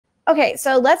Okay,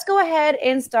 so let's go ahead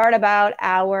and start about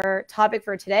our topic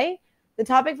for today. The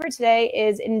topic for today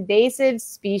is invasive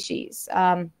species.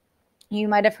 You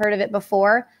might have heard of it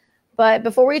before, but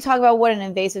before we talk about what an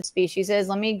invasive species is,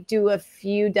 let me do a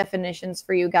few definitions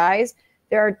for you guys.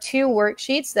 There are two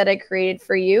worksheets that I created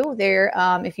for you. There,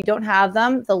 if you don't have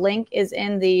them, the link is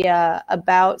in the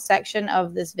About section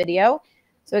of this video.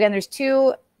 So again, there's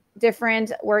two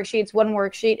different worksheets. One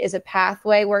worksheet is a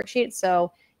pathway worksheet,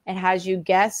 so it has you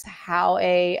guess how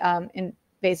a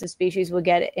invasive species will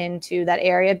get into that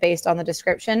area based on the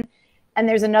description. And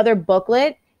there's another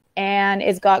booklet, and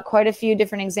it's got quite a few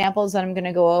different examples that I'm going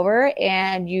to go over,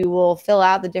 and you will fill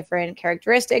out the different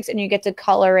characteristics, and you get to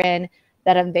color in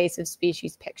that invasive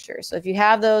species picture. So if you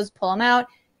have those, pull them out.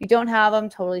 If you don't have them,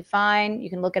 totally fine.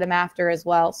 You can look at them after as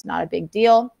well. It's not a big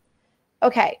deal.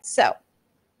 Okay, so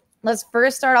let's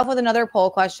first start off with another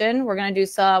poll question. We're going to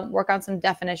do work on some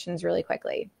definitions really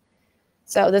quickly.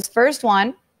 So this first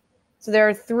one, so there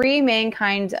are three main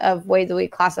kinds of ways that we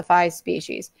classify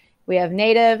species. We have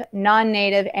native,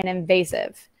 non-native, and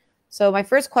invasive. So my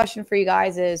first question for you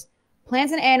guys is,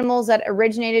 plants and animals that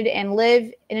originated and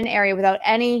live in an area without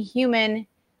any human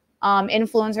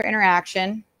influence or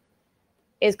interaction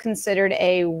is considered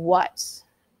a what?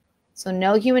 So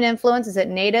no human influence. Is it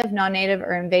native, non-native,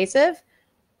 or invasive?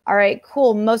 All right,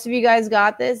 cool. Most of you guys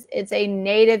got this. It's a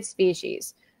native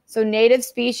species. So native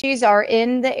species are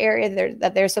in the area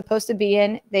that they're supposed to be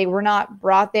in. They were not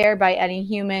brought there by any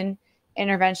human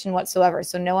intervention whatsoever.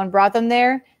 So no one brought them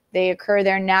there. They occur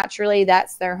there naturally.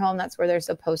 That's their home. That's where they're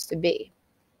supposed to be.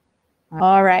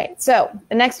 All right. So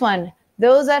the next one,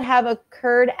 those that have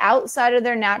occurred outside of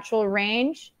their natural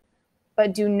range,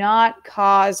 but do not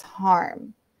cause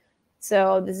harm.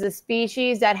 So this is a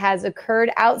species that has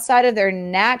occurred outside of their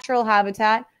natural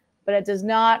habitat, but it does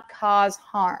not cause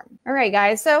harm. All right,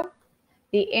 guys. So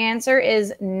the answer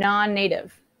is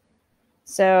non-native.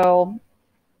 So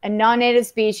a non-native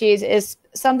species is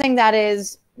something that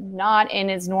is not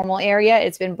in its normal area.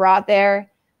 It's been brought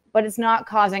there, but it's not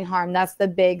causing harm. That's the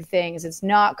big thing, is it's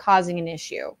not causing an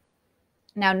issue.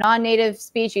 Now, non-native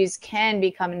species can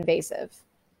become invasive.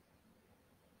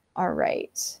 All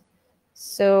right.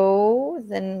 So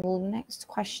then next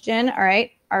question. All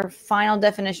right. Our final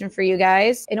definition for you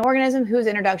guys. An organism whose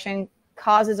introduction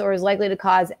causes or is likely to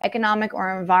cause economic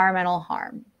or environmental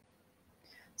harm.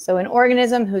 So an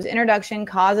organism whose introduction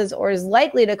causes or is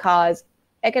likely to cause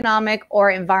economic or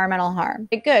environmental harm.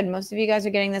 Okay, good. Most of you guys are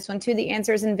getting this one too. The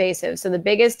answer is invasive. So the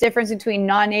biggest difference between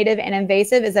non-native and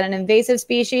invasive is that an invasive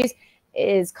species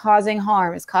is causing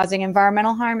harm. It's causing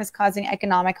environmental harm. It's causing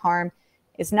economic harm.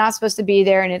 It's not supposed to be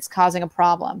there, and it's causing a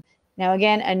problem. Now,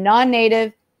 again, a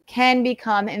non-native can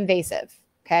become invasive,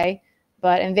 okay?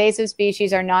 But invasive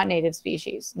species are not native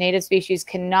species. Native species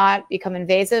cannot become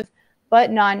invasive,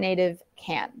 but non-native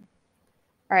can.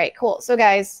 All right, cool. So,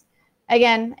 guys,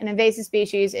 again, an invasive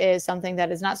species is something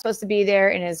that is not supposed to be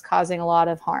there and is causing a lot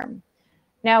of harm.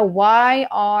 Now, why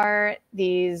are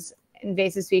these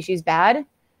invasive species bad?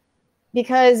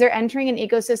 Because they're entering an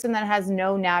ecosystem that has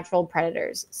no natural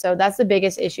predators. So that's the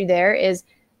biggest issue there, is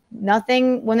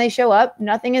nothing, when they show up,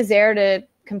 nothing is there to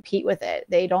compete with it.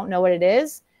 They don't know what it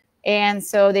is. And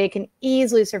so they can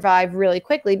easily survive really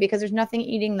quickly because there's nothing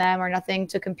eating them or nothing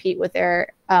to compete with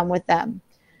with them.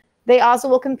 They also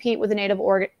will compete with the native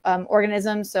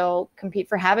organism, so compete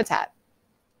for habitat.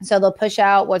 So they'll push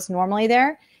out what's normally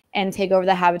there and take over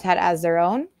the habitat as their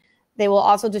own. They will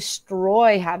also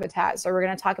destroy habitat. So we're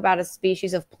going to talk about a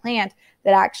species of plant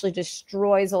that actually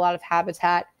destroys a lot of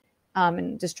habitat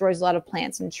and destroys a lot of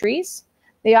plants and trees.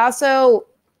 They also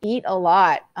eat a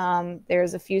lot.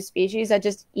 There's a few species that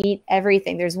just eat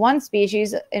everything. There's one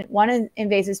species, one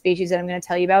invasive species that I'm going to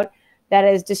tell you about that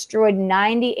has destroyed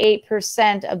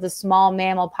 98% of the small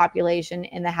mammal population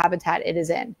in the habitat it is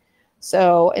in.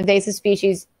 So invasive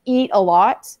species eat a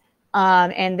lot,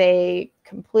 and they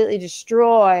completely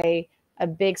destroy a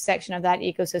big section of that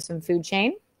ecosystem food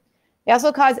chain. They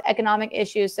also cause economic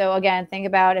issues. So again, think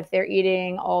about if they're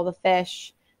eating all the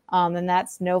fish, then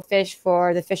that's no fish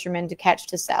for the fishermen to catch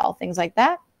to sell, things like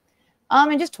that.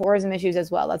 And just tourism issues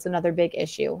as well. That's another big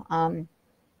issue.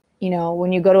 You know,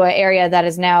 when you go to an area that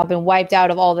has now been wiped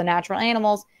out of all the natural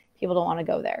animals, people don't want to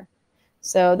go there.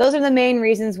 So those are the main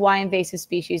reasons why invasive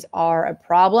species are a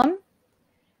problem.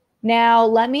 Now,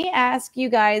 let me ask you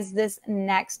guys this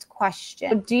next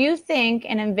question. Do you think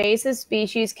an invasive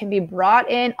species can be brought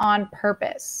in on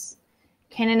purpose?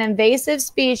 Can an invasive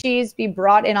species be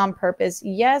brought in on purpose?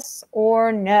 Yes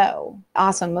or no?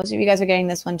 Awesome. Most of you guys are getting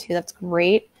this one too. That's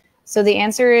great. So the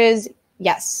answer is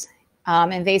yes.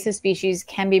 Invasive species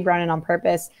can be brought in on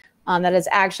purpose. That is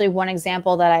actually one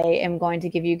example that I am going to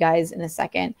give you guys in a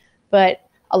second. But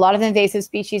a lot of invasive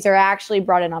species are actually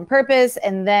brought in on purpose,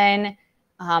 and then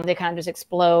they kind of just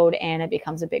explode and it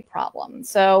becomes a big problem.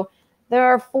 So there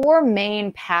are 4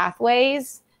 main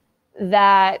pathways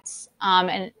that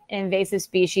an invasive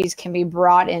species can be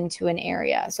brought into an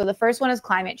area. So the first one is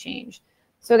climate change.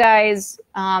 So guys,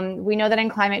 we know that in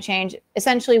climate change,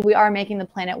 essentially we are making the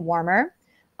planet warmer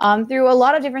through a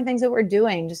lot of different things that we're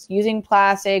doing, just using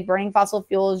plastic, burning fossil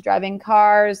fuels, driving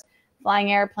cars,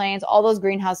 flying airplanes, all those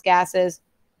greenhouse gases.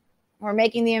 We're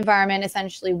making the environment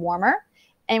essentially warmer,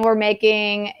 and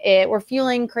we're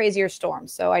fueling crazier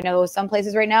storms. So I know some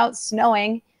places right now it's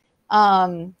snowing,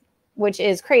 which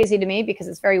is crazy to me because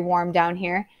it's very warm down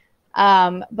here.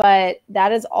 But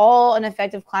that is all an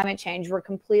effect of climate change. We're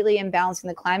completely imbalancing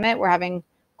the climate. We're having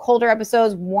colder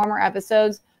episodes, warmer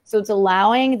episodes. So it's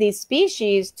allowing these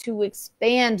species to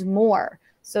expand more.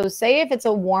 So say if it's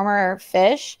a warmer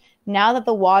fish, now that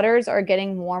the waters are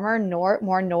getting warmer,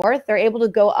 more north, they're able to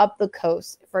go up the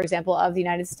coast, for example, of the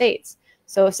United States.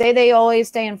 So say they always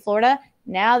stay in Florida,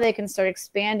 now they can start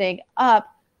expanding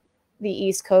up the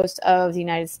east coast of the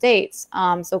United States.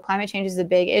 So climate change is a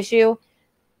big issue.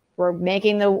 We're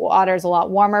making the waters a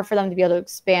lot warmer for them to be able to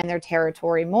expand their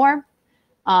territory more.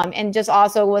 And just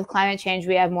also with climate change,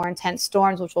 we have more intense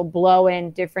storms, which will blow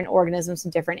in different organisms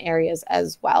in different areas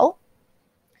as well.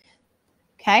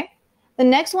 Okay. The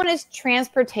next one is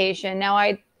transportation. Now,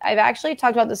 I've actually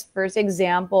talked about this first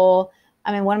example.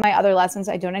 One of my other lessons,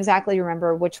 I don't exactly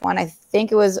remember which one. I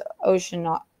think it was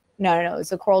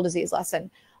it's a coral disease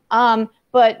lesson.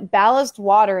 But ballast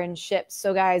water in ships.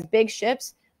 So guys, big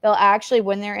ships, they'll actually,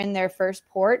 when they're in their first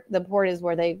port, the port is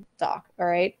where they dock, all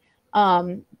right?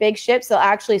 Big ships, they'll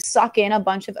actually suck in a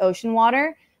bunch of ocean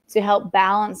water to help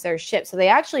balance their ship. So they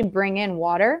actually bring in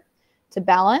water to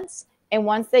balance. And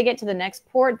once they get to the next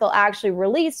port, they'll actually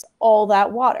release all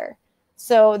that water.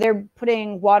 So they're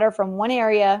putting water from one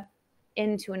area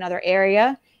into another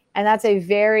area. And that's a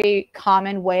very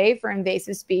common way for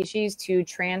invasive species to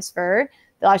transfer.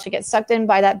 They'll actually get sucked in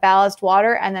by that ballast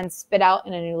water and then spit out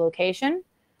in a new location.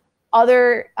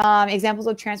 Other examples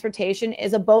of transportation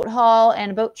is a boat haul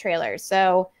and a boat trailer.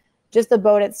 So just the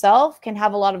boat itself can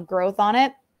have a lot of growth on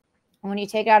it. When you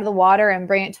take it out of the water and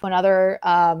bring it to another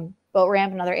boat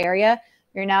ramp, another area,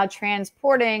 you're now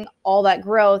transporting all that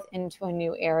growth into a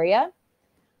new area.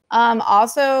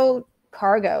 Also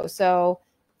cargo. So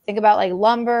think about like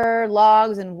lumber,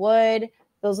 logs, and wood.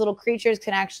 Those little creatures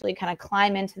can actually kind of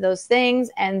climb into those things,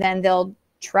 and then they'll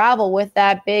travel with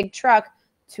that big truck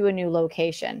to a new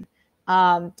location.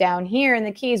 Down here in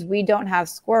the Keys, we don't have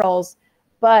squirrels,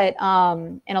 but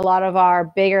in a lot of our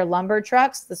bigger lumber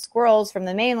trucks, the squirrels from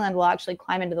the mainland will actually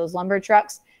climb into those lumber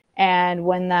trucks. And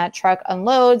when that truck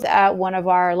unloads at one of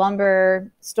our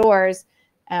lumber stores,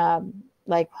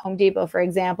 like Home Depot, for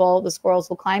example, the squirrels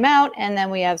will climb out, and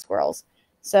then we have squirrels.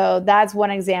 So that's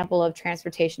one example of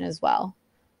transportation as well.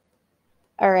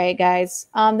 All right, guys.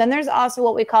 Then there's also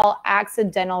what we call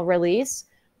accidental release.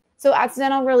 So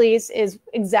accidental release is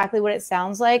exactly what it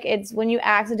sounds like. It's when you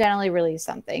accidentally release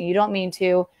something. You don't mean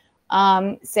to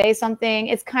say something.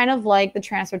 It's kind of like the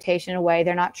transportation in a way.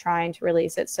 They're not trying to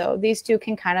release it. So these two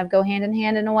can kind of go hand in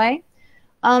hand in a way.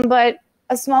 But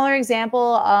a smaller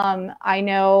example, I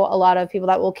know a lot of people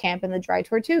that will camp in the dry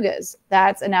tortugas.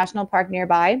 That's a national park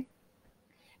nearby.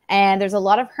 And there's a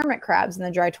lot of hermit crabs in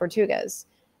the dry tortugas.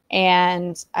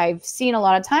 And I've seen a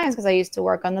lot of times, because I used to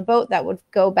work on the boat that would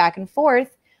go back and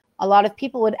forth, a lot of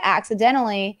people would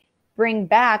accidentally bring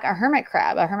back a hermit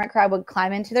crab. A hermit crab would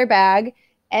climb into their bag,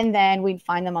 and then we'd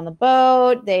find them on the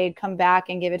boat. They'd come back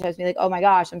and give it to us and be like, oh my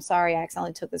gosh, I'm sorry, I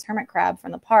accidentally took this hermit crab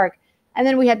from the park. And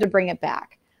then we had to bring it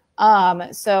back.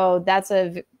 So that's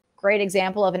a great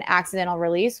example of an accidental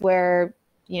release where,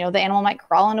 you know, the animal might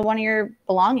crawl into one of your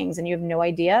belongings and you have no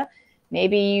idea.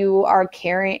 Maybe you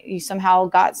somehow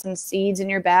got some seeds in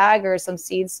your bag, or some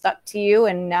seeds stuck to you,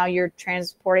 and now you're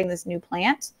transporting this new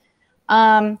plant.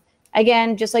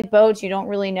 Again, just like boats, you don't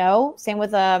really know. Same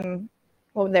with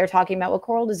what they're talking about with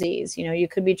coral disease. You know, you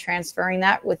could be transferring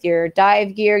that with your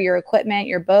dive gear, your equipment,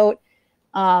 your boat.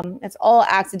 It's all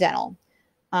accidental.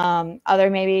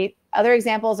 Other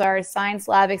examples are science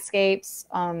lab escapes,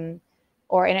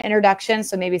 or an introduction.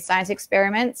 So maybe science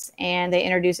experiments, and they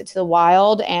introduce it to the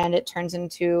wild, and it turns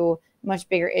into a much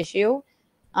bigger issue.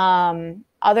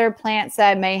 Other plants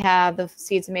that the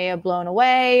seeds may have blown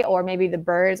away, or maybe the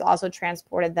birds also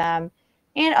transported them,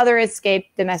 and other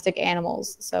escaped domestic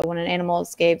animals. So when an animal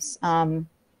escapes,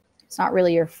 it's not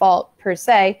really your fault per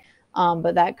se,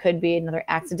 but that could be another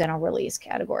accidental release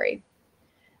category.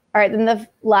 All right, then the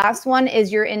last one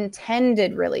is your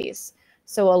intended release.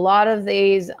 So a lot of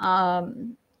these, a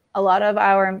lot of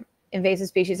our invasive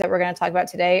species that we're going to talk about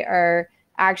today are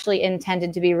actually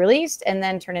intended to be released and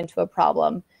then turn into a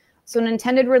problem. So an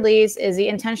intended release is the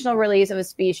intentional release of a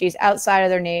species outside of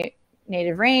their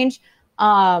native range.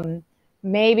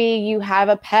 Maybe you have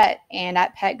a pet and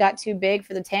that pet got too big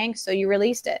for the tank, so you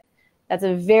released it. That's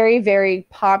a very, very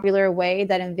popular way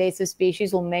that invasive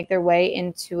species will make their way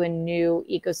into a new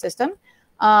ecosystem.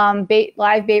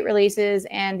 Live bait releases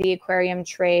and the aquarium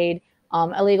trade,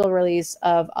 illegal release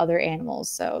of other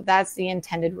animals. So that's the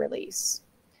intended release.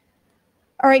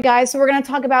 All right, guys, so we're going to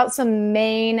talk about some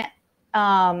main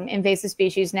invasive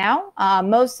species now.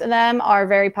 Most of them are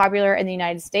very popular in the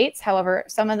United States. However,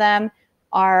 some of them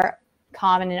are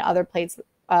common in other places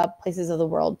of the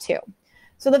world too.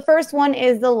 So the first one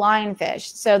is the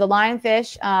lionfish. So the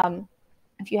lionfish,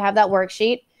 if you have that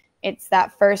worksheet, it's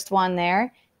that first one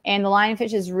there. And the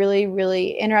lionfish is really,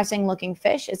 really interesting looking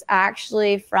fish. It's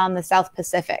actually from the South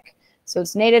Pacific. So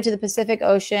it's native to the Pacific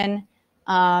Ocean.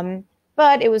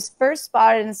 But it was first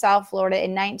spotted in South Florida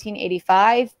in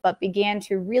 1985, but began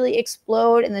to really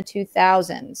explode in the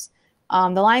 2000s. The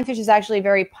lionfish is actually a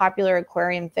very popular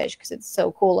aquarium fish because it's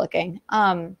so cool looking.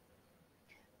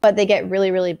 But they get really,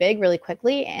 really big really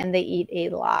quickly, and they eat a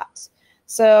lot.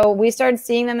 So we started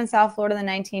seeing them in South Florida in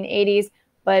the 1980s,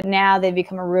 but now they've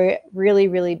become a really,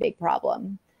 really big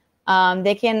problem.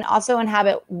 They can also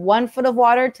inhabit 1 foot of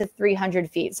water to 300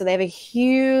 feet. So they have a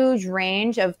huge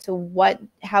range of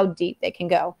how deep they can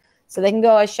go. So they can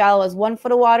go as shallow as 1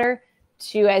 foot of water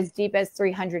to as deep as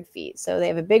 300 feet. So they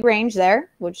have a big range there,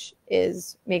 which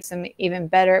makes them even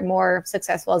better, more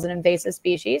successful as an invasive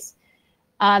species.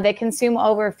 They consume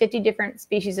over 50 different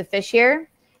species of fish here.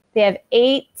 They have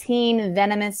 18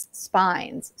 venomous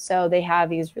spines. So they have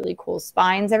these really cool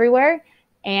spines everywhere,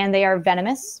 and they are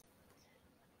venomous.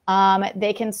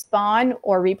 They can spawn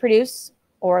or reproduce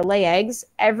or lay eggs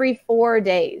every 4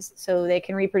 days. So they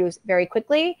can reproduce very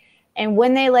quickly. And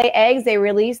when they lay eggs, they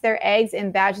release their eggs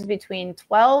in batches between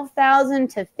 12,000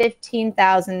 to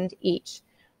 15,000 each.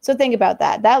 So think about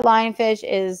that. That lionfish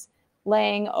is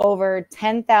laying over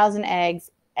 10,000 eggs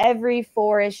every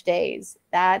 4-ish days.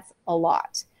 That's a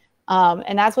lot.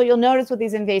 And that's what you'll notice with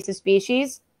these invasive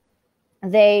species.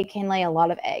 They can lay a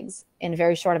lot of eggs in a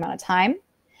very short amount of time.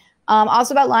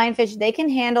 Also about lionfish, they can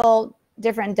handle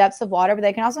different depths of water, but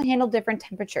they can also handle different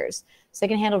temperatures. So they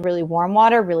can handle really warm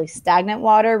water, really stagnant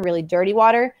water, really dirty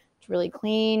water, really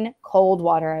clean, cold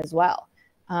water as well.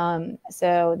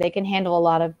 So they can handle a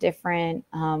lot of different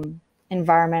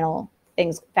environmental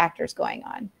factors going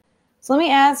on. So let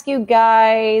me ask you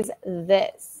guys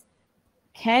this.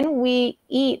 Can we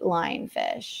eat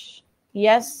lionfish?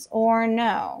 Yes or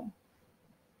no?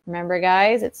 Remember,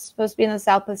 guys, it's supposed to be in the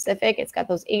South Pacific. It's got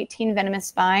those 18 venomous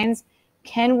spines.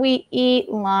 Can we eat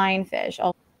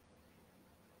lionfish?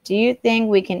 Do you think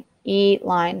we can eat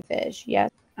lionfish?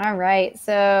 Yes. All right.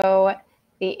 So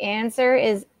the answer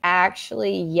is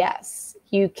actually yes.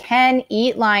 You can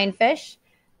eat lionfish.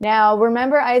 Now,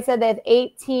 remember I said they have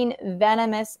 18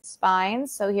 venomous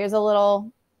spines. So here's a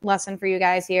little lesson for you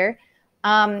guys here.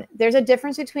 There's a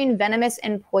difference between venomous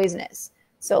and poisonous.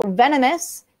 So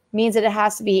venomous means that it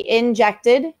has to be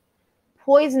injected.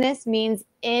 Poisonous means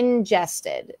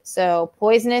ingested. So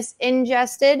poisonous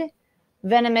ingested,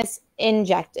 venomous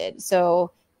injected.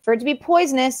 So for it to be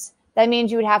poisonous, that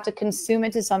means you would have to consume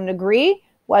it to some degree,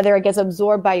 whether it gets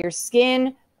absorbed by your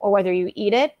skin or whether you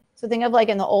eat it. So think of like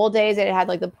in the old days, it had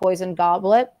like the poison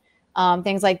goblet,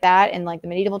 things like that in like the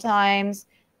medieval times.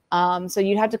 So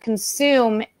you'd have to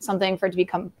consume something for it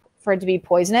to be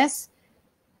poisonous.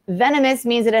 Venomous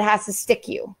means that it has to stick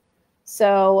you.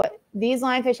 So these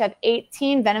lionfish have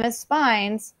 18 venomous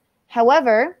spines.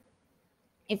 However,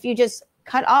 if you just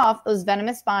cut off those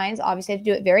venomous spines, obviously you have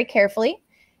to do it very carefully.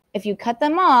 If you cut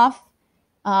them off,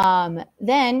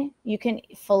 then you can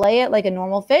fillet it like a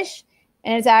normal fish,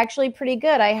 and it's actually pretty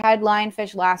good. I had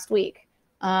lionfish last week,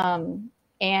 and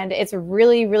it's a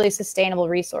really, really sustainable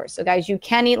resource. So guys, you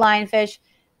can eat lionfish.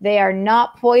 They are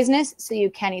not poisonous, so you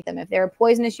can eat them. If they were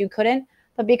poisonous, you couldn't.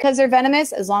 But because they're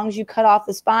venomous, as long as you cut off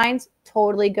the spines,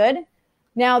 totally good.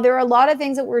 Now, there are a lot of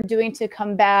things that we're doing to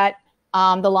combat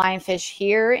the lionfish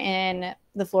here in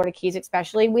the Florida Keys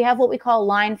especially. We have what we call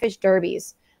lionfish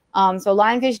derbies. So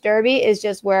lionfish derby is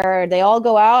just where they all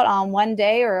go out on one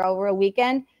day or over a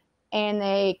weekend, and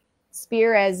they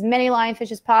spear as many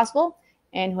lionfish as possible.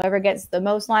 And whoever gets the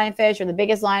most lionfish or the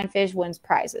biggest lionfish wins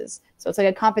prizes. So it's like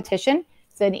a competition.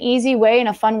 It's an easy way and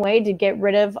a fun way to get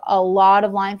rid of a lot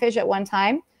of lionfish at one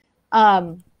time.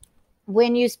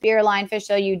 When you spear lionfish,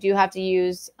 though, you do have to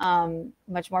use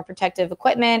much more protective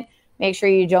equipment. Make sure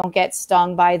you don't get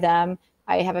stung by them.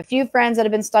 I have a few friends that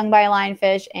have been stung by a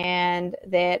lionfish, and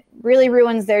that really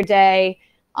ruins their day.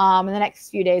 In the next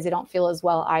few days, they don't feel as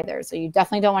well either. So you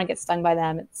definitely don't want to get stung by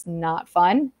them. It's not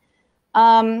fun.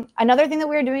 Another thing that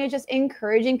we're doing is just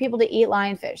encouraging people to eat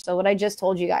lionfish. So what I just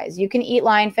told you guys, you can eat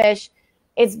lionfish.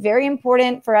 It's very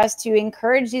important for us to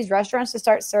encourage these restaurants to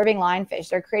start serving lionfish.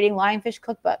 They're creating lionfish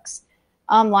cookbooks.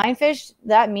 Lionfish,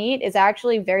 that meat is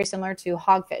actually very similar to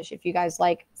hogfish. If you guys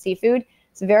like seafood,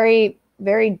 it's very,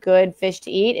 very good fish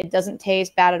to eat. It doesn't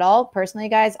taste bad at all. Personally,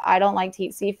 guys, I don't like to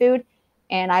eat seafood,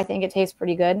 and I think it tastes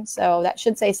pretty good. So that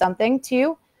should say something to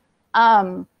you.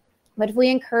 But if we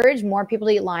encourage more people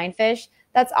to eat lionfish,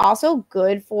 that's also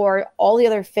good for all the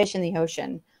other fish in the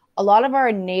ocean. A lot of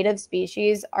our native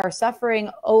species are suffering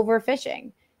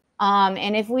overfishing.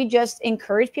 And if we just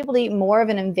encourage people to eat more of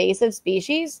an invasive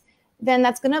species, then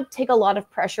that's going to take a lot of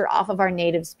pressure off of our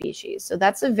native species. So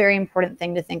that's a very important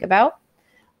thing to think about.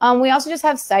 We also just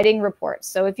have sighting reports.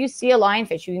 So if you see a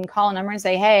lionfish, you can call a number and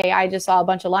say, hey, I just saw a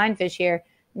bunch of lionfish here.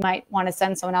 You might want to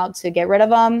send someone out to get rid of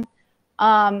them.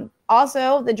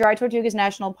 Also, the Dry Tortugas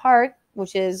National Park,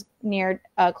 which is near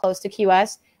close to Key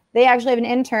West, they actually have an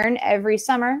intern every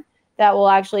summer that will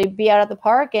actually be out at the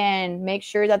park and make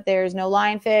sure that there's no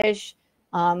lionfish,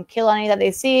 kill any that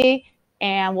they see,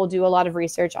 and we'll do a lot of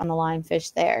research on the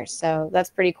lionfish there. So that's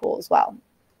pretty cool as well.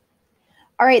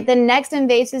 All right, the next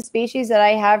invasive species that I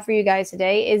have for you guys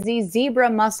today is the zebra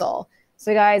mussel.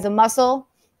 So guys, a mussel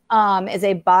is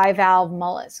a bivalve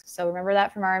mollusk. So remember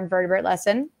that from our invertebrate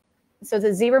lesson. So it's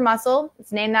a zebra mussel.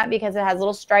 It's named that because it has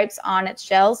little stripes on its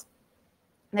shells.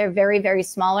 They're very, very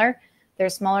smaller. They're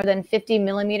smaller than 50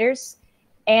 millimeters.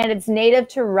 And it's native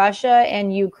to Russia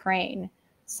and Ukraine.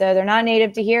 So they're not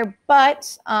native to here,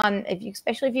 but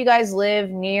especially if you guys live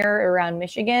near or around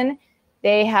Michigan,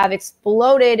 they have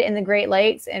exploded in the Great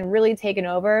Lakes and really taken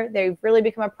over. They've really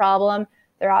become a problem.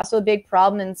 They're also a big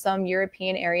problem in some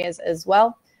European areas as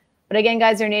well. But again,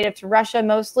 guys, they're native to Russia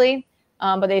mostly,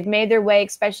 but they've made their way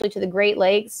especially to the Great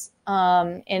Lakes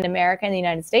in America and the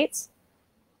United States.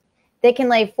 They can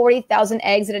lay 40,000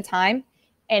 eggs at a time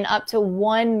and up to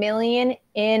 1 million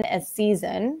in a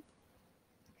season.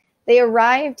 They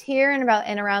arrived here in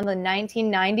around the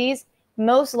 1990s,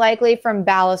 most likely from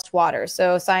ballast water.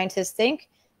 So scientists think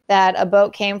that a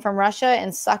boat came from Russia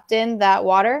and sucked in that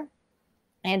water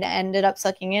and ended up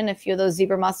sucking in a few of those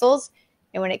zebra mussels.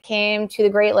 And when it came to the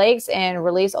Great Lakes and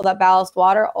released all that ballast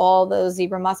water, all those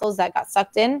zebra mussels that got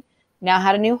sucked in now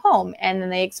had a new home. And then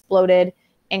they exploded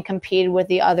and competed with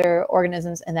the other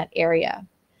organisms in that area.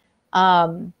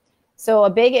 So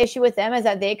a big issue with them is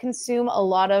that they consume a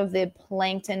lot of the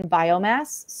plankton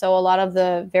biomass. So a lot of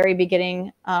the very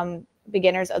beginners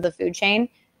of the food chain,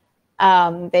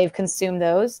 they've consumed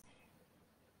those.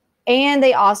 And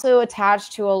they also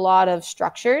attach to a lot of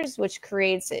structures, which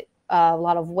creates a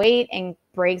lot of weight and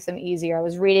breaks them easier. I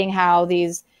was reading how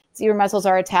these zebra mussels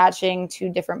are attaching to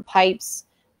different pipes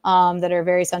that are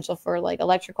very essential for like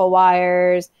electrical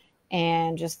wires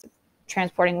and just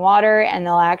transporting water, and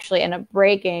they'll actually end up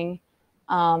breaking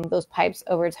those pipes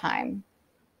over time.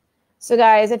 So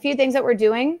guys, a few things that we're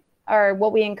doing, or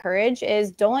what we encourage,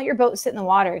 is don't let your boat sit in the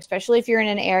water, especially if you're in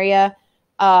an area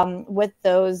with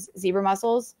those zebra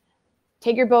mussels.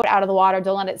 Take your boat out of the water.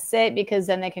 Don't let it sit, because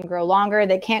then they can grow longer.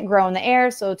 They can't grow in the air,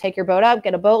 so take your boat up,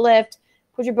 get a boat lift,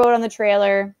 put your boat on the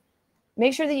trailer.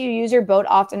 Make sure that you use your boat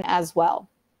often as well.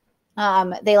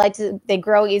 They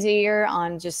grow easier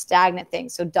on just stagnant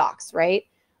things, so docks, right?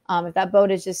 If that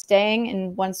boat is just staying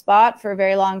in one spot for a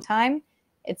very long time,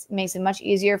 it makes it much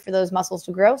easier for those mussels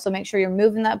to grow. So make sure you're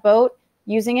moving that boat,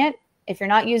 using it. If you're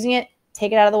not using it,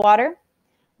 take it out of the water.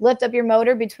 Lift up your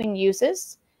motor between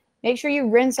uses. Make sure you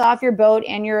rinse off your boat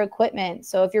and your equipment.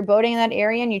 So if you're boating in that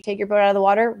area and you take your boat out of the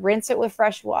water, rinse it with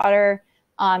fresh water.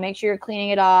 Make sure you're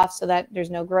cleaning it off so that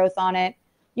there's no growth on it.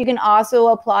 You can also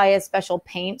apply a special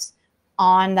paint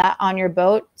on your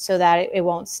boat so that it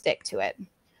won't stick to it.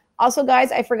 Also,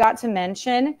 guys, I forgot to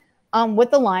mention with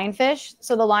the lionfish.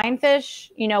 So the lionfish,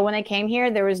 when they came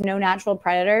here, there was no natural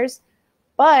predators.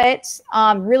 But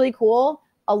really cool,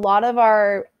 a lot of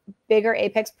our bigger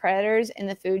apex predators in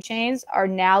the food chains are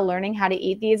now learning how to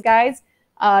eat these guys.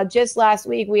 Just last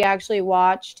week, we actually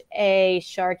watched a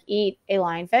shark eat a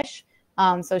lionfish.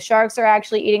 So sharks are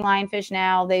actually eating lionfish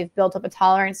now. They've built up a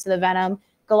tolerance to the venom.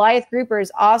 Goliath groupers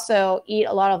also eat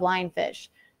a lot of lionfish.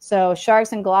 So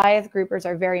sharks and Goliath groupers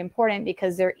are very important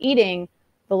because they're eating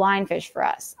the lionfish for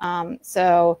us.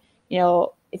 So,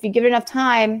 if you give it enough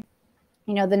time,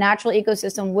 the natural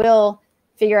ecosystem will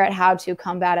figure out how to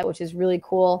combat it, which is really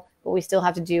cool, but we still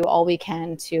have to do all we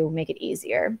can to make it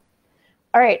easier.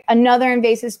 All right, another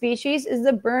invasive species is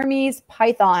the Burmese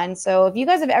python. So if you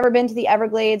guys have ever been to the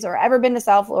Everglades or ever been to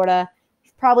South Florida,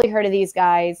 you've probably heard of these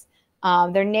guys.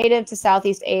 They're native to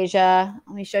Southeast Asia.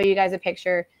 Let me show you guys a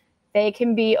picture. They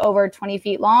can be over 20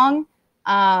 feet long.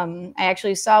 I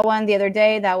actually saw one the other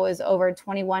day that was over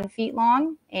 21 feet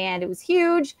long, and it was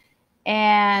huge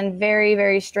and very,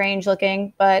 very strange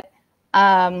looking. But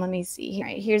let me see here.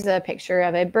 Here's a picture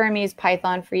of a Burmese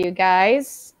python for you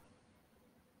guys.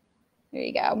 There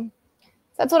you go.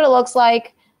 So that's what it looks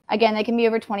like. Again, they can be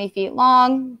over 20 feet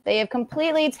long. They have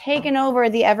completely taken over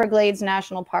the Everglades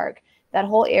National Park, that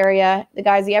whole area. The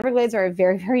Everglades are a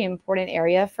very, very important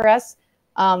area for us.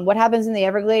 What happens in the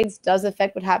Everglades does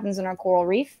affect what happens in our coral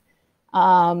reef.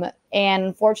 And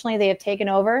unfortunately, they have taken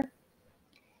over.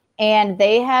 And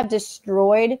they have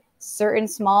destroyed certain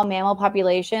small mammal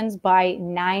populations by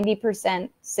 90%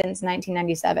 since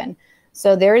 1997.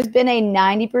 So there has been a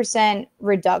 90%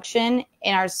 reduction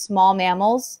in our small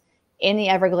mammals in the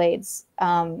Everglades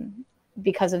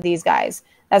because of these guys.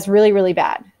 That's really, really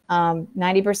bad.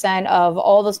 90% of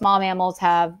all the small mammals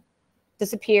have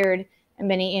disappeared and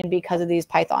been eaten because of these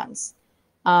pythons.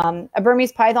 A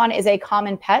Burmese python is a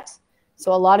common pet.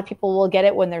 So a lot of people will get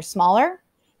it when they're smaller.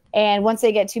 And once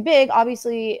they get too big,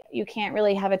 obviously you can't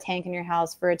really have a tank in your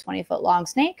house for a 20-foot long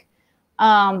snake.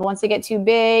 But once they get too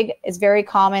big, it's very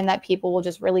common that people will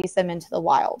just release them into the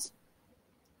wild.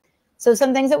 So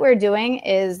some things that we're doing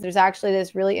is there's actually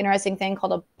this really interesting thing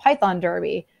called a python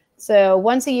derby. So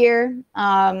once a year,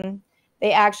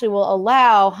 they actually will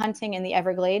allow hunting in the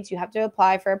Everglades. You have to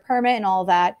apply for a permit and all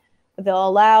that. But they'll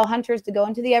allow hunters to go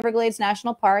into the Everglades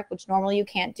National Park, which normally you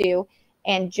can't do,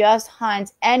 and just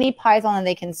hunt any python that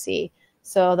they can see.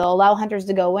 So they'll allow hunters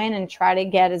to go in and try to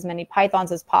get as many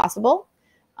pythons as possible.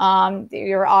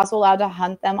 You're also allowed to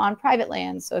hunt them on private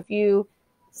land. So if you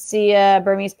see a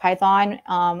Burmese python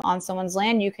on someone's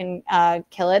land, you can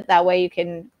kill it. That way you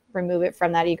can remove it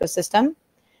from that ecosystem.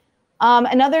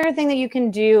 Another thing that you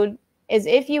can do is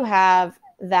if you have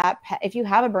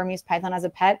a Burmese python as a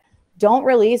pet, don't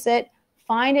release it.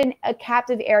 Find a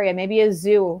captive area, maybe a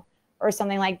zoo or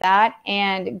something like that,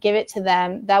 and give it to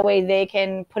them. That way they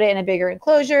can put it in a bigger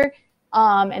enclosure.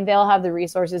 And they'll have the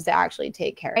resources to actually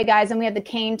take care of it. Right, guys, and we have the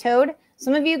cane toad.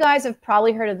 Some of you guys have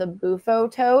probably heard of the bufo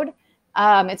toad.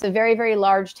 It's a very, very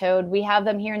large toad. We have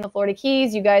them here in the Florida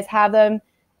Keys. You guys have them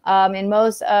in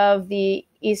most of the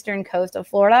eastern coast of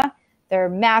Florida. They're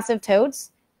massive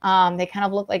toads. They kind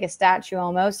of look like a statue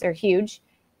almost. They're huge.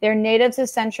 They're native to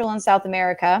Central and South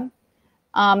America.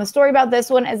 The story about this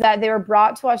one is that they were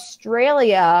brought to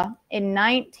Australia in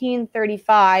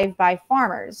 1935 by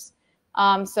farmers.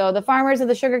 So the farmers of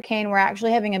the sugarcane were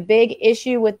actually having a big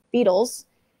issue with beetles,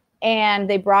 and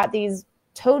they brought these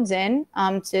toads in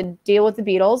to deal with the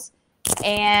beetles,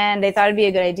 and they thought it'd be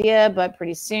a good idea, but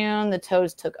pretty soon the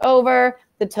toads took over.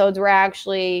 The toads were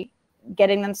actually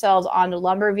getting themselves onto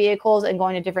lumber vehicles and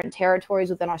going to different territories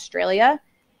within Australia.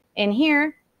 And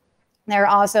here, they're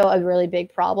also a really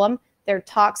big problem. They're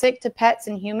toxic to pets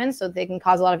and humans, so they can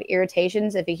cause a lot of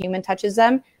irritations if a human touches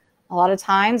them. A lot of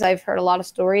times I've heard a lot of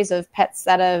stories of pets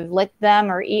that have licked them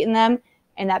or eaten them,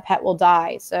 and that pet will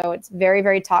die. So it's very,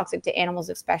 very toxic to animals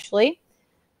especially.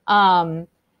 In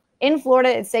Florida,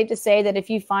 it's safe to say that if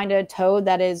you find a toad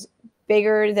that is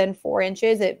bigger than 4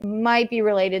 inches, it might be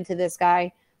related to this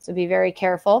guy. So be very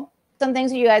careful. Some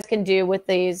things that you guys can do with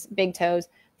these big toads.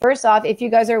 First off, if you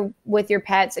guys are with your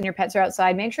pets and your pets are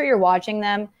outside, make sure you're watching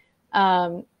them.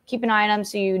 Keep an eye on them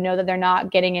so you know that they're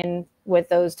not getting in with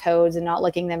those toads and not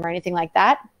licking them or anything like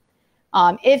that.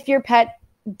 If you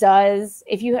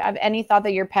have any thought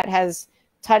that your pet has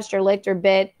touched or licked or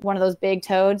bit one of those big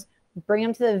toads, bring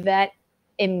them to the vet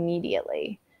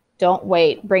immediately. Don't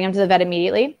wait. Bring them to the vet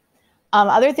immediately.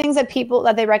 Other things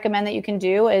that they recommend that you can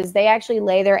do is they actually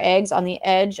lay their eggs on the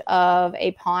edge of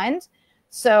a pond.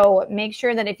 So make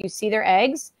sure that if you see their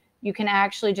eggs, you can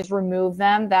actually just remove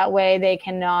them. That way they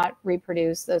cannot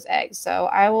reproduce those eggs. So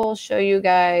I will show you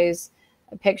guys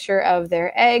a picture of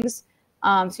their eggs.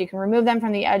 So you can remove them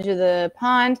from the edge of the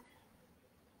pond.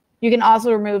 You can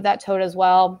also remove that toad as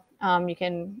well. You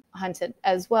can hunt it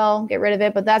as well, get rid of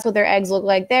it, but that's what their eggs look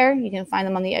like there. You can find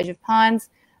them on the edge of ponds.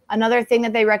 Another thing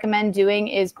that they recommend doing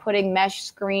is putting mesh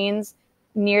screens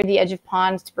near the edge of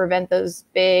ponds to prevent those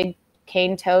big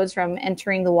cane toads from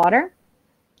entering the water.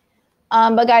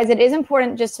 But guys, it is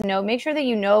important just to know, make sure that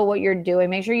you know what you're doing.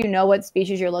 Make sure you know what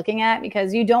species you're looking at,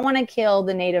 because you don't want to kill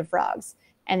the native frogs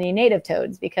and the native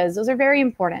toads, because those are very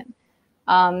important.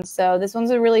 So this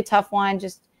one's a really tough one.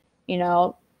 Just,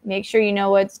 make sure you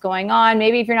know what's going on.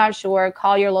 Maybe if you're not sure,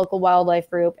 call your local wildlife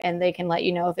group and they can let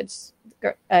you know if it's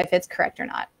correct or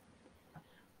not.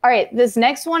 All right, this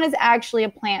next one is actually a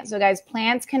plant. So guys,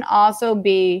 plants can also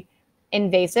be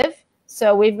invasive.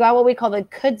 So we've got what we call the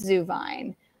kudzu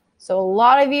vine. So a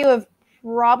lot of you have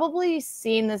probably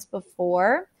seen this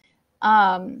before.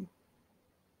 So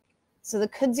the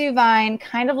kudzu vine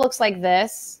kind of looks like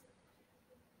this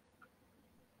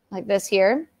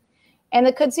here. And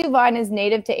the kudzu vine is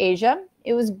native to Asia.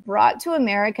 It was brought to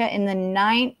America in the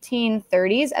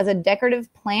 1930s as a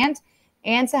decorative plant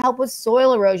and to help with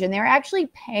soil erosion. They were actually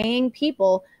paying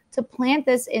people to plant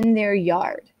this in their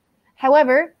yard.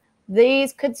 However,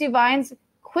 these kudzu vines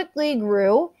quickly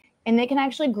grew, and they can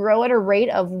actually grow at a rate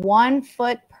of 1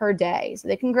 foot per day. So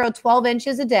they can grow 12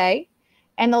 inches a day,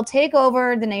 and they'll take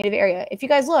over the native area. If you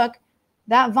guys look,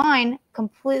 that vine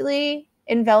completely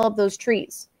enveloped those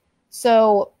trees.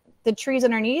 So the trees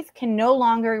underneath can no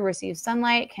longer receive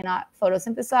sunlight, cannot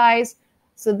photosynthesize.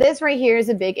 So this right here is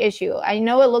a big issue. I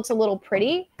know it looks a little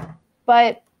pretty,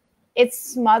 but it's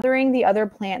smothering the other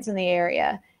plants in the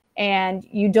area, and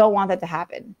you don't want that to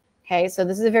happen. Okay, so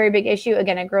this is a very big issue.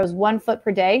 Again, it grows 1 foot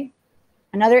per day.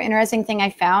 Another interesting thing I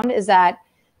found is that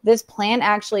this plant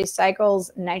actually cycles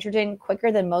nitrogen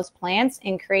quicker than most plants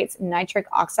and creates nitric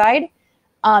oxide,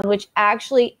 which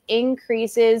actually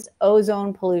increases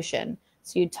ozone pollution.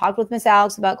 So you talked with Miss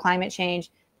Alex about climate change.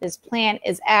 This plant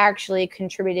is actually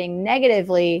contributing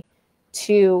negatively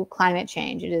to climate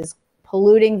change. It is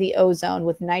polluting the ozone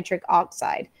with nitric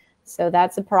oxide. So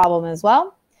that's a problem as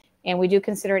well. And we do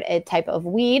consider it a type of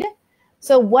weed.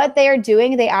 So what they are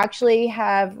doing, they actually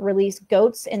have released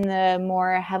goats in the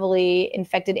more heavily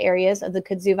infected areas of the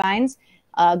kudzu vines.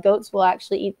 Goats will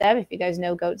actually eat them. If you guys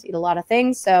know, goats eat a lot of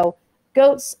things. So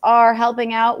goats are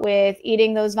helping out with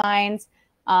eating those vines.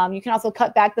 You can also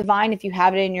cut back the vine if you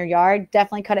have it in your yard.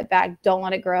 Definitely cut it back. Don't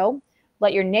let it grow.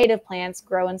 Let your native plants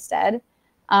grow instead.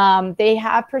 They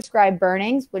have prescribed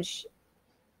burnings, which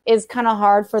is kind of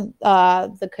hard for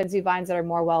the kudzu vines that are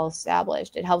more well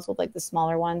established. It helps with like the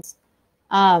smaller ones.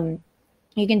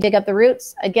 You can dig up the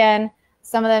roots. Again,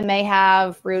 some of them may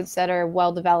have roots that are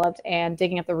well developed, and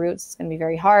digging up the roots is going to be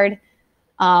very hard.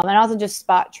 And also just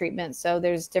spot treatment. So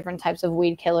there's different types of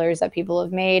weed killers that people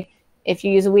have made. If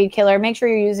you use a weed killer, make sure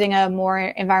you're using a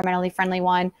more environmentally friendly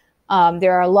one.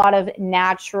 There are a lot of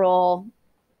natural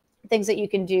things that you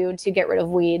can do to get rid of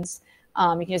weeds.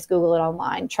 You can just Google it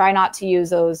online. Try not to use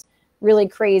those really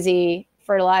crazy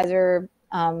fertilizer,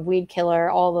 weed killer,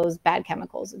 all those bad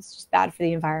chemicals. It's just bad for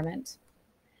the environment.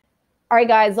 All right,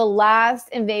 guys, the last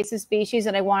invasive species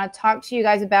that I want to talk to you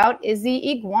guys about is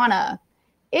the iguana.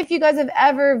 If you guys have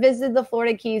ever visited the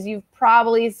Florida Keys, you've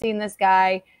probably seen this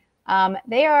guy.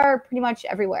 They are pretty much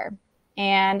everywhere,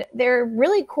 and they're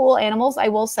really cool animals, I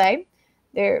will say.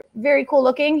 They're very cool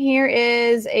looking. Here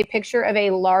is a picture of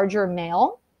a larger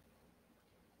male.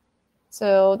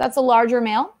 So that's a larger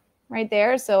male right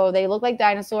there. So they look like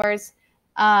dinosaurs.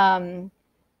 When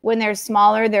they're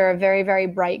smaller, they're a very, very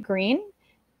bright green.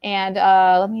 And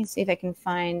let me see if I can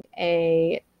find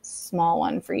a small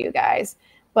one for you guys.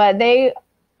 But they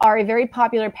are a very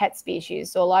popular pet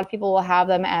species. So a lot of people will have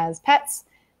them as pets.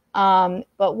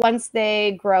 But once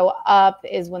they grow up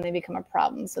is when they become a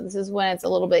problem. So this is when it's a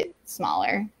little bit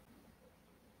smaller.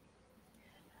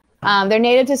 They're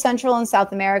native to Central and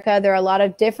South America. There are a lot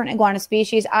of different iguana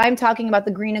species. I'm talking about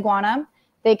the green iguana.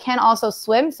 They can also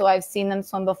swim, so I've seen them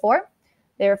swim before.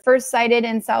 They were first sighted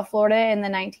in South Florida in the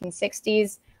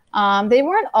 1960s. They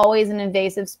weren't always an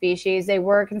invasive species. They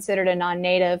were considered a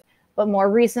non-native, but more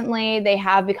recently they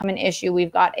have become an issue.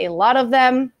 We've got a lot of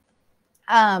them.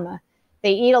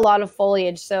 They eat a lot of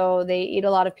foliage, so they eat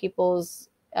a lot of people's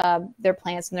their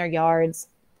plants in their yards.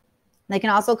 They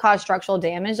can also cause structural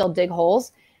damage. They'll dig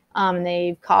holes, and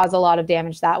they cause a lot of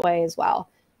damage that way as well.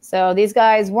 So these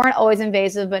guys weren't always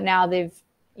invasive, but now they've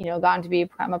gotten to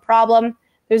become a problem.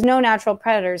 There's no natural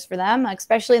predators for them,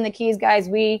 especially in the Keys, guys.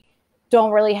 We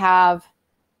don't really have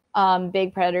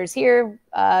big predators here.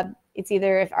 It's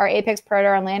either if our apex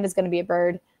predator on land is going to be a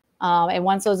bird. And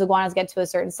once those iguanas get to a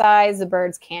certain size, the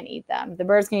birds can't eat them. The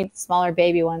birds can eat the smaller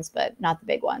baby ones, but not the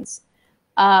big ones.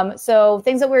 So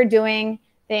things that we're doing,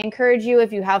 they encourage you,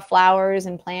 if you have flowers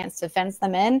and plants, to fence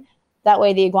them in. That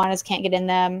way the iguanas can't get in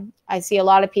them. I see a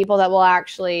lot of people that will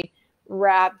actually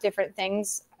wrap different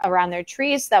things around their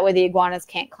trees. That way the iguanas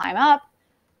can't climb up.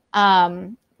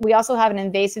 We also have an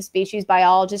invasive species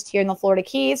biologist here in the Florida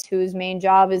Keys whose main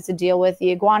job is to deal with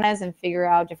the iguanas and figure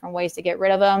out different ways to get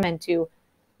rid of them and to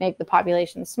make the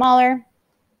population smaller.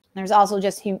 There's also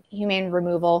just humane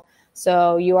removal.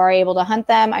 So you are able to hunt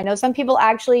them. I know some people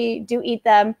actually do eat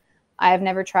them. I have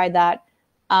never tried that.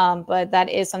 But that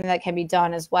is something that can be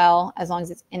done as well, as long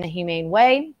as it's in a humane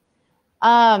way.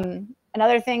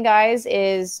 Another thing, guys,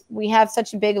 is we have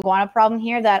such a big iguana problem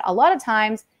here that a lot of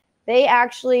times they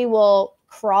actually will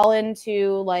crawl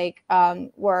into like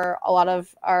where a lot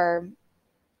of our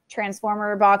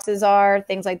transformer boxes are,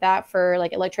 things like that for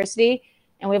like electricity.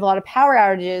 And we have a lot of power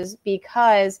outages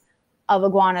because of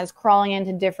iguanas crawling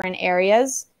into different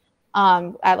areas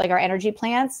at like our energy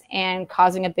plants and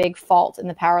causing a big fault in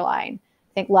the power line.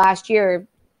 I think last year,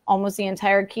 almost the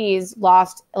entire Keys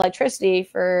lost electricity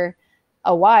for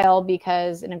a while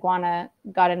because an iguana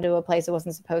got into a place it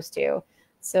wasn't supposed to.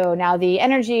 So now the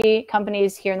energy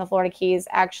companies here in the Florida Keys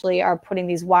actually are putting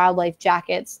these wildlife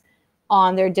jackets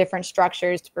on their different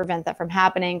structures to prevent that from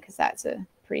happening, because that's a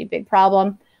pretty big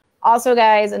problem. Also,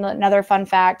 guys, another fun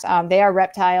fact, they are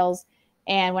reptiles,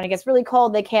 and when it gets really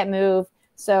cold, they can't move.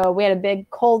 So we had a big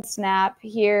cold snap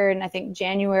here in, I think,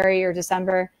 January or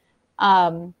December.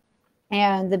 And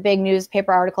the big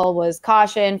newspaper article was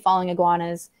caution, falling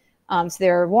iguanas. So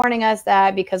they were warning us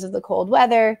that because of the cold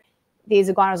weather, these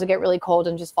iguanas will get really cold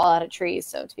and just fall out of trees.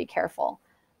 So to be careful.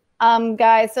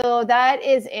 Guys, so that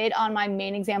is it on my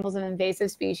main examples of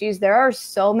invasive species. There are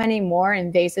so many more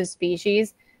invasive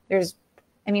species.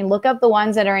 Look up the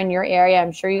ones that are in your area.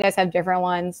 I'm sure you guys have different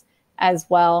ones as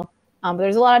well. But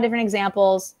there's a lot of different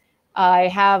examples. I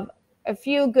have a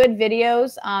few good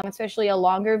videos, especially a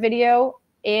longer video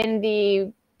in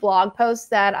the blog posts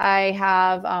that I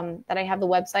have the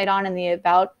website on in the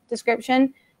about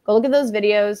description. Go look at those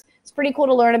videos. It's pretty cool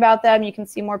to learn about them. You can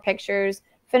see more pictures.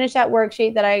 Finish that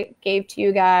worksheet that I gave to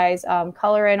you guys.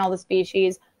 Color in all the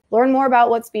species. Learn more about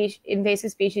what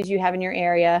invasive species you have in your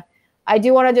area. I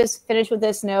do want to just finish with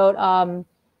this note.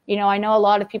 I know a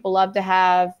lot of people love to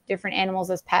have different animals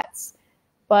as pets,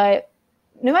 but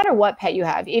no matter what pet you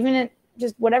have, even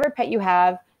just whatever pet you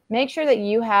have, make sure that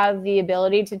you have the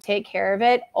ability to take care of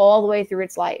it all the way through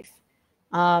its life.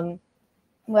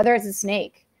 Whether it's a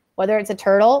snake, whether it's a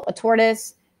turtle, a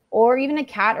tortoise, or even a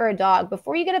cat or a dog,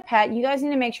 before you get a pet, you guys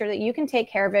need to make sure that you can take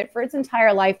care of it for its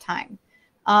entire lifetime.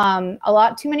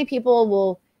 Too many people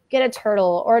will get a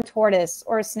turtle or a tortoise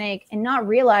or a snake and not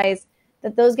realize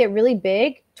that those get really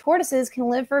big. Tortoises can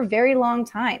live for a very long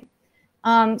time.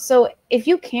 So if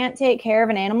you can't take care of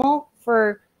an animal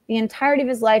for the entirety of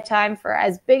his lifetime, for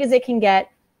as big as it can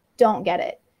get, don't get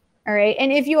it. All right.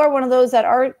 And if you are one of those that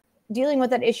are dealing with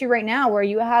that issue right now where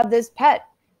you have this pet,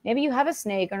 maybe you have a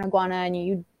snake or an iguana and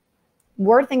you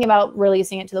were thinking about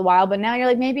releasing it to the wild, but now you're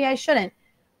like, maybe I shouldn't.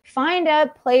 Find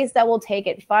a place that will take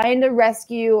it. Find a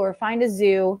rescue or find a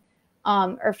zoo,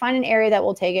 or find an area that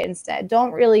will take it instead.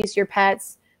 Don't release your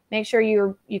pets. Make sure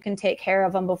you can take care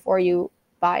of them before you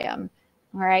buy them.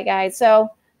 All right, guys. So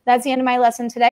that's the end of my lesson today.